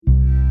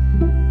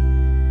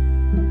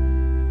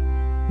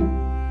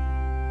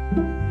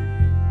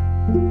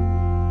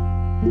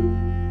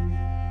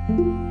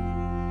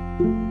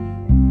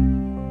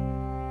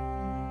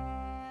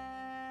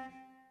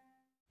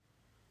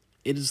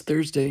It is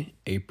Thursday,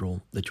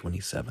 April the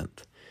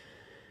 27th.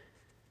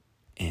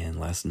 And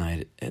last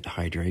night at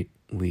Hydrate,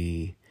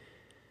 we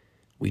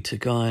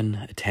took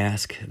on a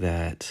task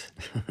that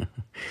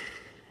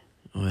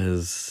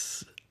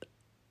was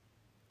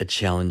a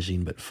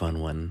challenging but fun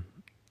one.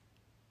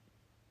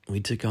 We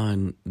took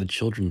on the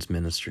children's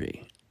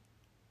ministry,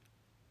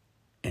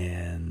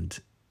 and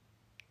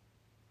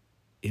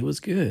it was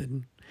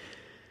good.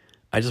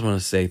 I just want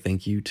to say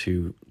thank you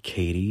to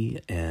Katie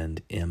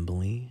and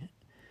Emily.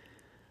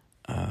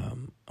 I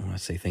want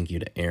to say thank you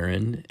to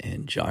Aaron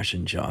and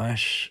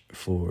Josh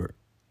for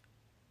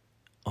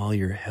all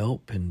your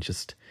help and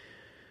just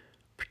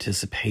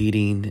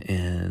participating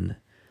and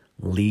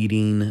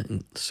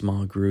leading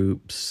small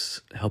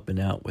groups, helping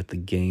out with the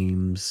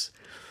games,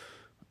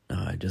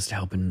 just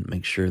helping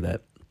make sure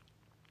that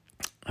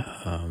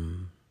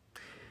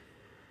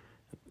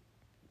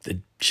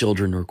the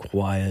children were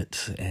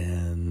quiet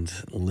and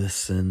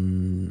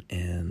listen.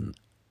 And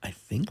I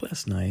think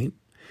last night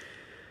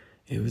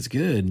it was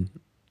good.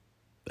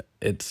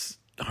 It's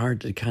hard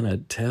to kind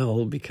of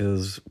tell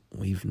because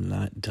we've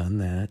not done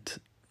that.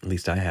 At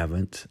least I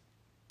haven't.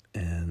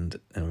 And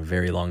in a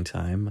very long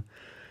time.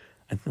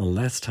 I think the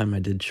last time I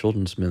did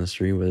children's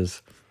ministry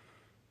was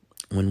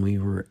when we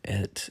were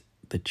at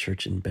the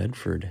church in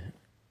Bedford.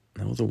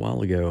 That was a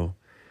while ago.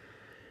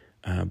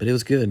 But it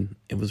was good.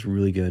 It was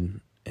really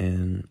good.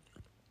 And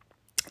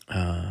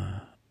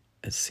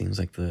it seems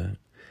like the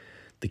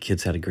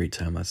kids had a great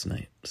time last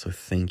night. So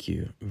thank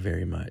you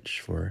very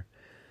much for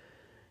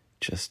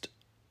just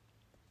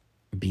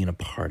being a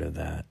part of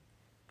that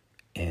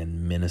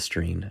and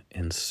ministering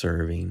and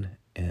serving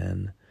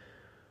and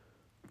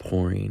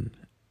pouring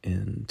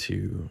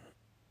into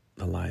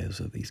the lives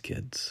of these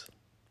kids.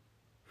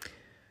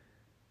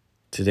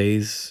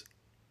 Today's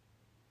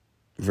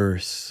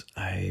verse,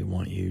 I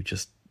want you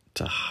just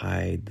to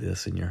hide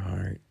this in your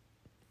heart.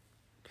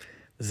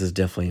 This is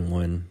definitely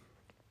one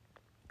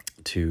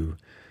to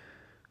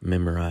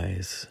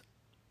memorize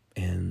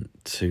and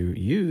to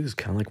use,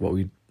 kind of like what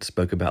we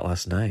spoke about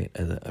last night,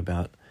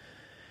 about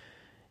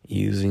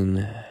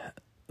using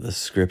the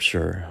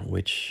scripture,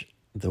 which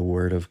the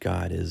word of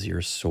God is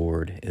your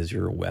sword, is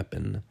your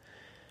weapon.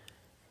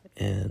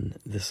 And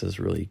this is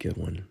really a good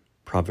one.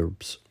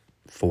 Proverbs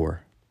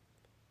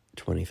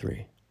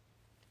 4:23.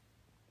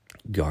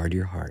 Guard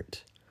your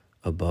heart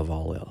above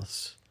all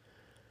else,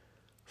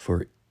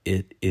 for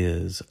it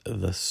is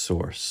the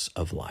source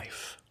of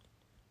life.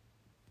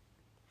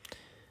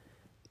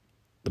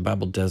 The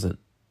Bible doesn't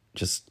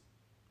just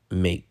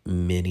make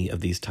many of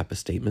these type of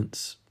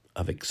statements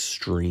of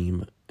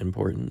extreme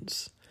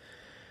importance.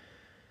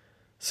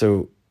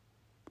 So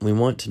we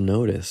want to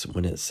notice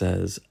when it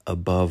says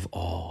above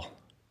all.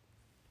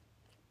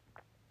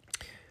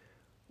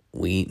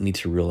 We need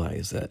to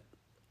realize that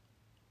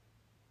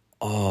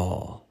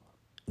all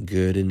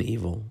good and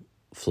evil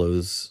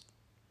flows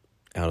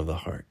out of the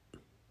heart.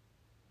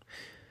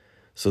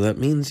 So that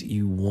means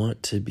you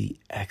want to be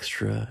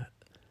extra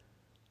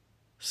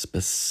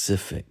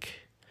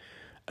specific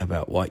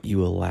about what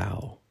you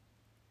allow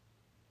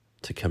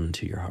to come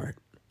into your heart.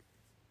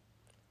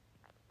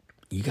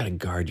 You got to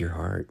guard your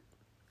heart.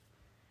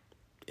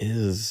 It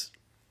is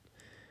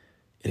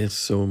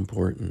so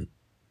important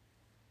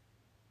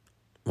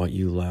what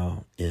you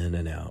allow in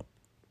and out.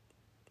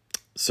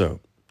 So,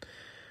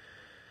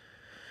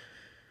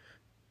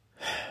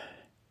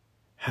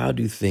 how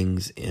do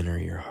things enter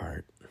your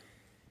heart?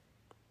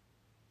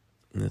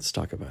 Let's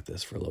talk about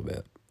this for a little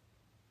bit.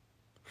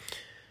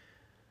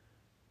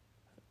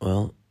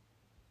 Well,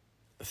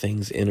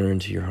 things enter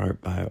into your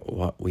heart by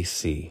what we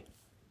see.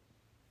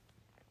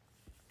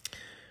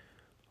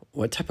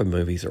 What type of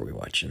movies are we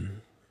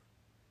watching?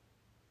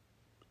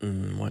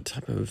 What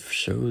type of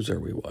shows are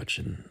we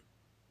watching?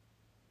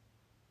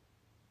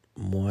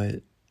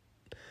 What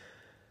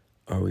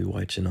are we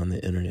watching on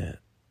the internet?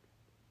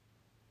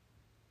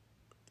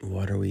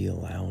 What are we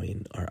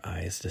allowing our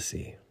eyes to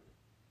see?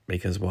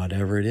 Because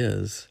whatever it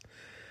is,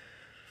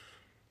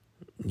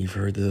 you've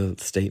heard the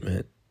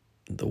statement,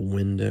 the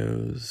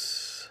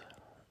windows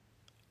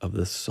of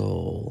the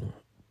soul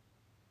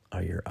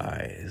are your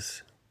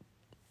eyes.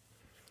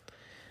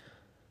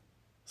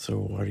 So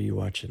what are you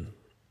watching?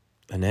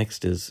 The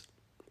next is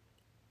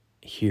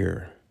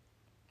hear.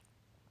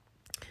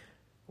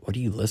 What are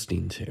you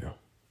listening to?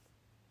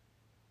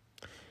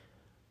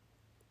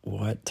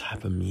 What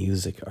type of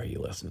music are you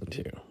listening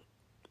to?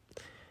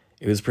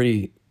 It was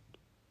pretty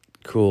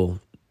cool.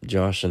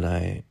 Josh and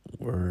I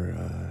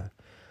were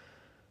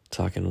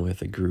talking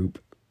with a group,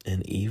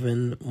 and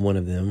even one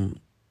of them,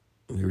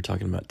 we were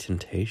talking about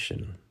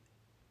temptation.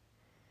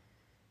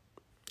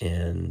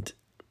 And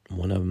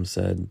one of them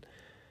said,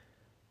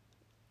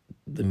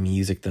 the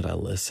music that I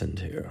listen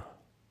to.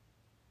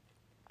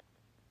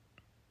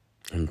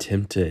 I'm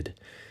tempted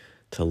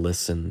to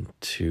listen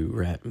to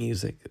rap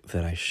music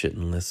that I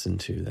shouldn't listen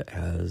to, that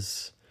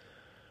has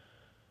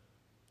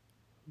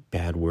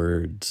bad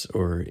words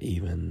or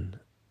even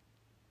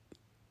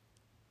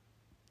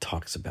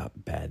talks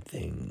about bad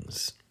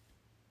things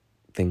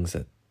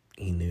that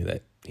he knew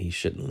that he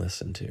shouldn't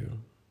listen to.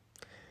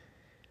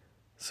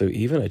 So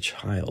even a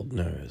child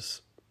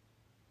knows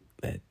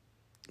that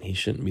he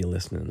shouldn't be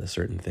listening to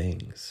certain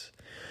things.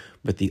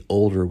 But the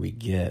older we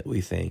get,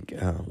 we think,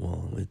 oh,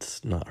 well,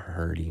 it's not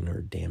hurting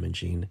or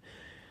damaging.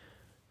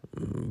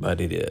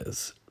 But it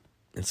is.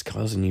 It's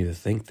causing you to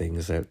think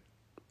things that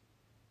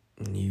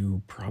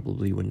you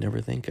probably would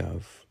never think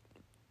of.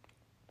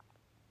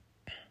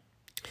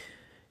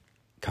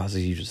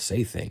 Causes you to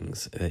say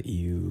things that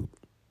you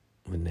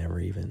would never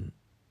even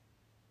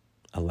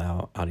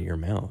allow out of your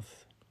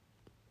mouth.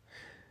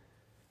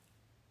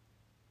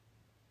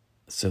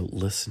 So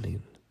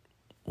listening.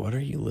 What are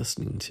you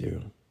listening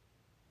to?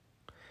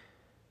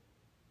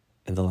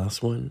 And the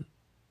last one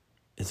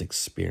is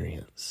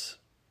experience.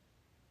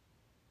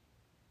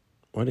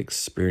 What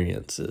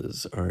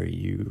experiences are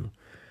you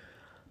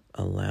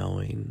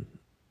allowing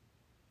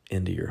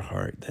into your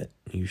heart that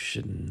you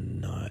should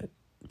not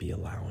be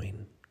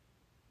allowing?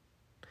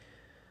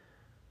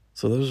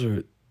 So those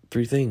are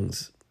 3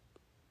 things.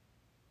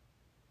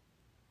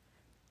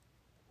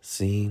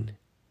 Seeing,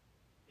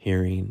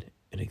 hearing,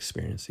 and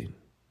experiencing.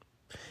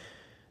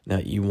 Now,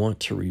 you want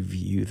to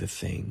review the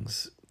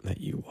things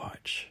that you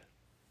watch.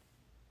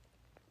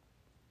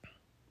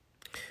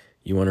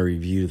 You want to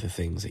review the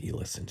things that you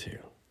listen to.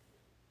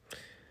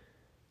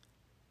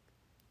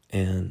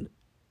 And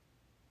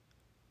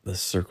the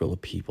circle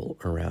of people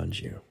around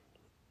you.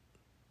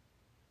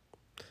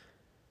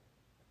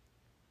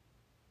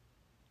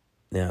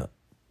 Now,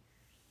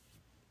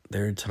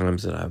 there are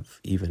times that I've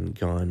even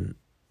gone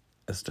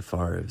as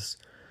far as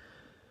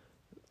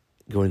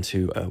going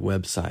to a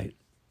website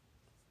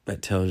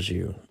that tells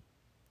you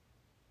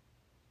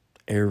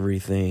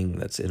everything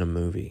that's in a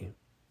movie,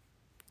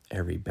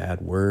 every bad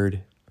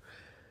word,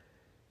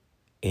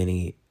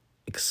 any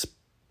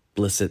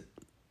explicit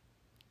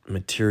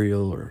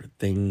material or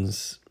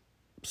things,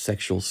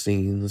 sexual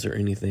scenes or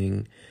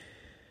anything.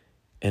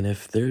 And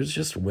if there's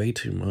just way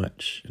too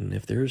much, and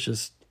if there's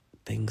just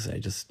things I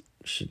just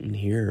shouldn't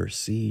hear or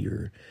see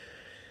or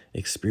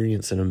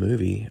experience in a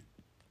movie,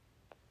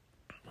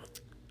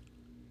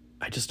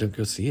 I just don't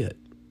go see it.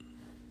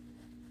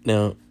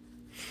 Now,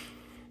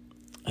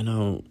 I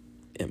know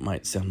it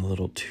might sound a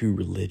little too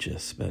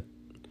religious, but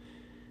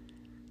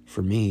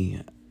for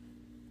me,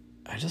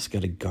 I just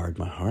got to guard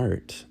my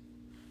heart.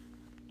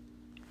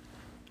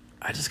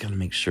 I just got to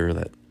make sure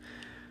that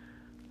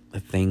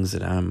the things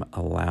that I'm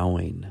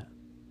allowing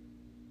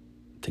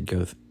to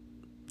go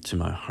to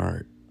my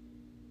heart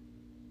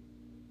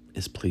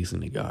is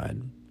pleasing to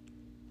God.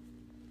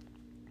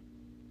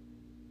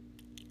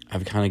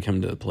 I've kind of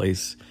come to a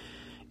place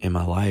in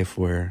my life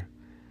where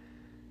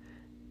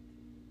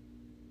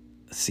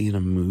seeing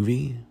a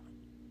movie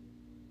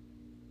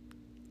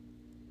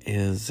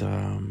is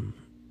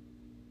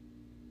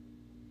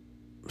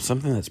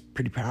something that's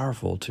pretty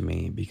powerful to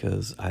me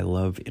because I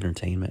love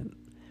entertainment.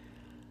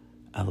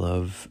 I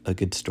love a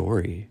good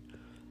story.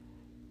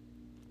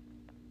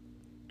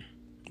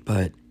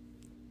 But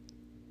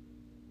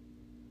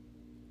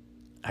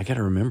I got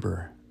to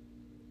remember,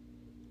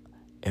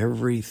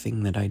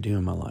 everything that I do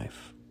in my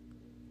life,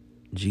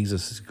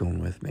 Jesus is going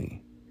with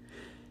me.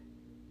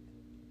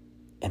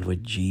 And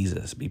would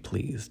Jesus be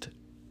pleased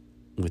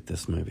with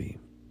this movie?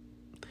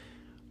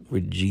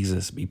 Would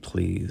Jesus be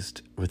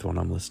pleased with what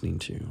I'm listening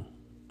to?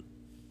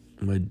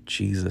 Would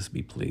Jesus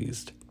be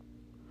pleased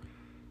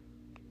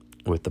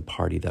with the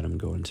party that I'm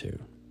going to?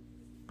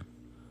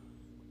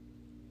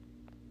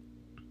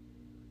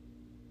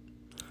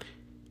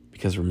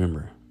 Because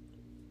remember,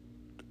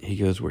 he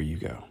goes where you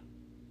go.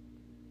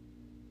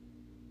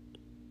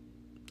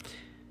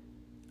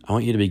 I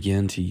want you to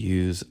begin to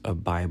use a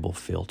Bible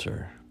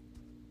filter,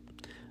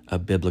 a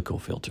biblical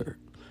filter,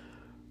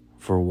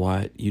 for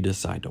what you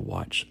decide to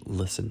watch,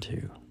 listen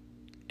to,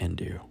 and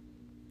do.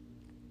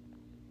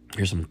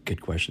 Here's some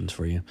good questions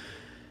for you.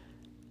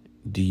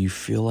 Do you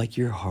feel like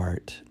your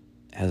heart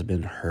has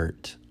been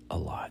hurt a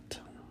lot?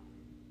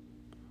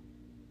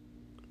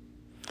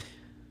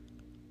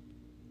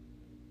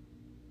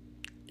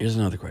 Here's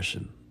another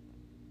question.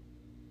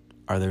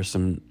 Are there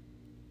some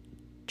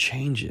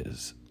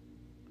changes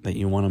that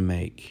you want to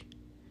make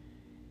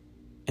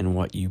in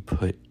what you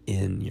put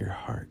in your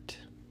heart?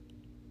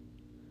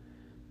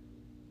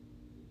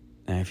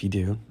 And if you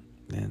do,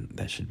 then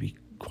that should be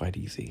quite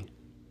easy.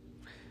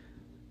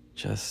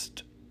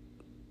 Just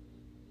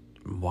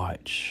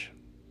watch.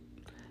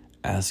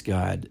 Ask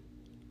God,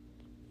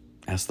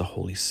 ask the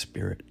Holy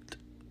Spirit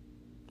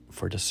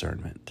for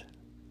discernment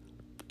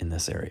in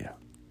this area.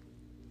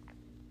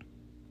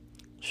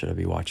 Should I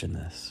be watching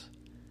this?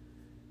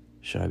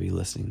 Should I be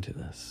listening to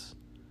this?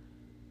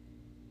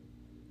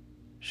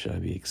 Should I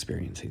be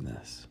experiencing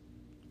this?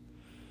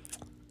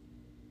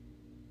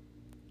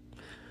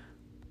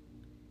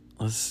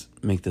 Let's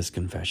make this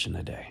confession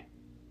today.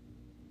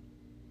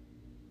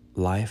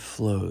 Life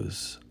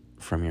flows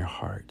from your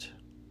heart.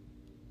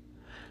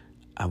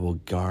 I will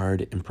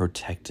guard and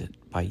protect it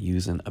by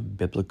using a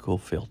biblical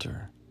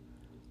filter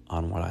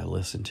on what I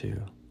listen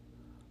to,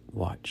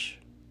 watch,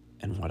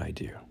 and what I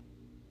do.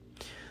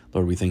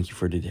 Lord, we thank you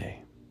for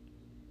today.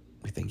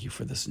 We thank you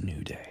for this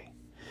new day.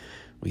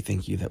 We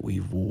thank you that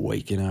we've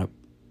waken up,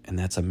 and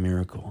that's a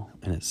miracle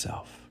in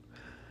itself.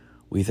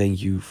 We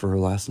thank you for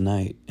last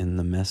night and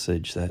the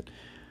message that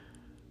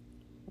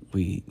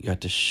we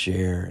got to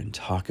share and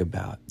talk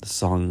about, the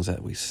songs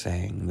that we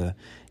sang, the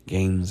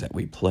games that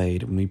we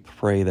played. And we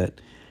pray that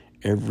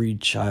every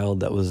child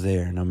that was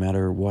there, no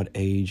matter what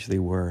age they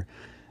were,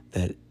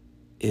 that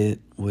it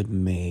would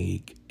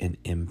make an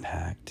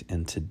impact.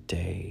 And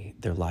today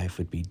their life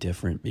would be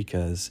different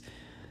because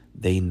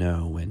they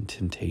know when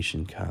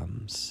temptation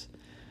comes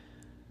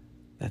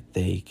that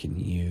they can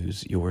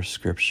use your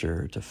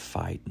scripture to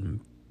fight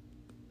and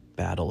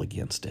battle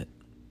against it.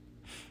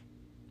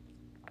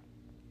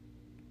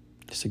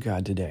 So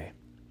God, today,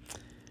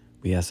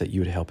 we ask that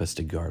you would help us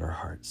to guard our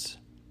hearts.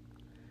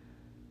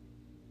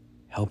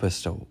 Help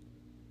us to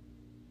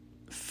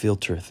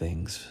filter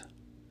things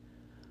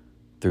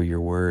through your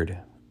word.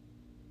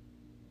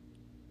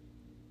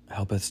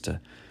 Help us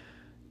to,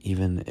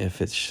 even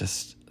if it's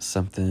just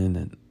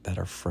something that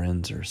our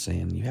friends are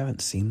saying, you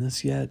haven't seen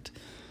this yet,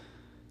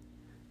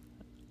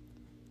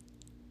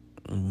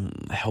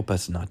 help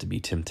us not to be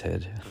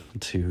tempted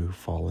to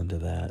fall into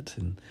that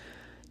and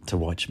to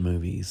watch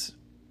movies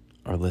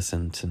or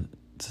listen to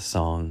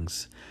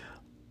songs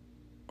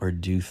or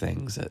do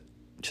things that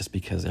just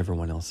because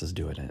everyone else is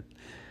doing it,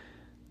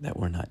 that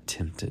we're not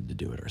tempted to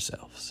do it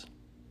ourselves.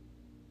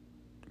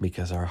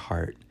 Because our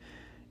heart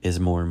is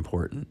more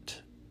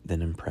important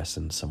than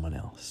impressing someone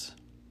else.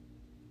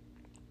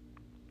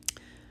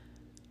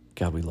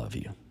 God, we love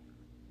you.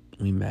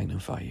 We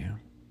magnify you.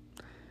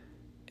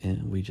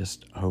 And we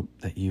just hope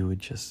that you would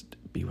just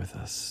be with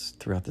us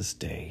throughout this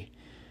day,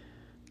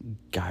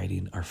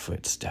 guiding our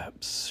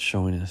footsteps,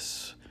 showing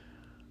us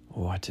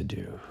what to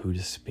do, who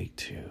to speak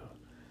to,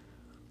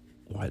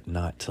 what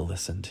not to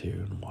listen to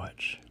and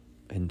watch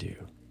and do.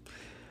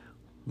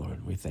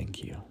 Lord, we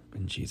thank you.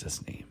 In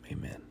Jesus' name,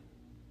 amen.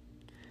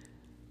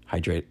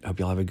 Hydrate. Hope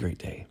y'all have a great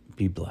day.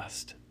 Be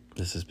blessed.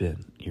 This has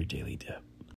been your Daily Dip.